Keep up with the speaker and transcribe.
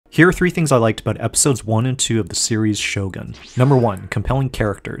Here are 3 things I liked about episodes 1 and 2 of the series Shogun. Number 1, compelling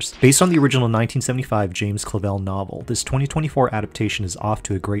characters. Based on the original 1975 James Clavell novel, this 2024 adaptation is off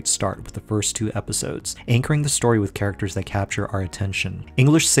to a great start with the first 2 episodes, anchoring the story with characters that capture our attention.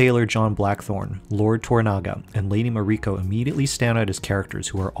 English sailor John Blackthorne, Lord Toranaga, and Lady Mariko immediately stand out as characters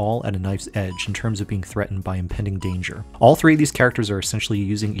who are all at a knife's edge in terms of being threatened by impending danger. All 3 of these characters are essentially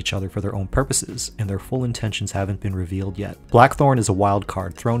using each other for their own purposes, and their full intentions haven't been revealed yet. Blackthorne is a wild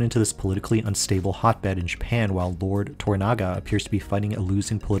card thrown into this politically unstable hotbed in Japan, while Lord Toranaga appears to be fighting a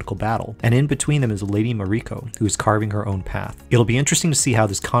losing political battle, and in between them is Lady Mariko, who is carving her own path. It'll be interesting to see how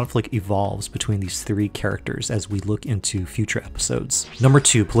this conflict evolves between these 3 characters as we look into future episodes. Number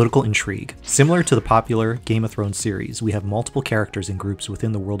 2, political intrigue. Similar to the popular Game of Thrones series, we have multiple characters and groups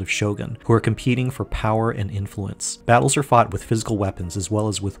within the world of Shogun who are competing for power and influence. Battles are fought with physical weapons as well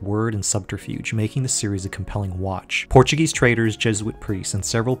as with word and subterfuge, making the series a compelling watch. Portuguese traders, Jesuit priests, and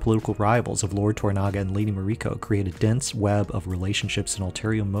several political rivals of Lord Toranaga and Lady Mariko create a dense web of relationships and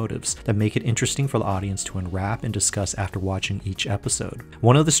ulterior motives that make it interesting for the audience to unwrap and discuss after watching each episode.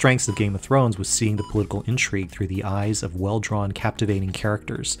 One of the strengths of Game of Thrones was seeing the political intrigue through the eyes of well-drawn, captivating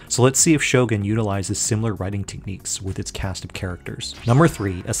characters, so let's see if Shogun utilizes similar writing techniques with its cast of characters. Number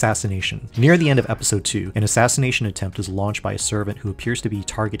 3, assassination. Near the end of episode 2, an assassination attempt is launched by a servant who appears to be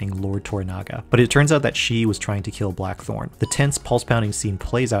targeting Lord Toranaga, but it turns out that she was trying to kill Blackthorne. The tense, pulse-pounding scene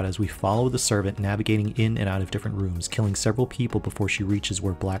plays out as we follow the servant navigating in and out of different rooms, killing several people before she reaches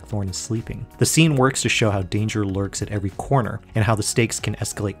where Blackthorne is sleeping. The scene works to show how danger lurks at every corner, and how the stakes can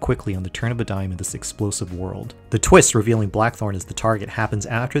escalate quickly on the turn of a dime in this explosive world. The twist revealing Blackthorne as the target happens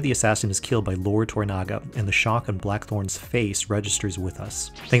after the assassin is killed by Lord Toranaga, and the shock on Blackthorne's face registers with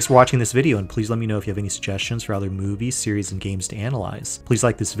us. Thanks for watching this video, and please let me know if you have any suggestions for other movies, series, and games to analyze. Please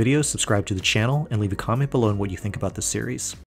like this video, subscribe to the channel, and leave a comment below on what you think about this series.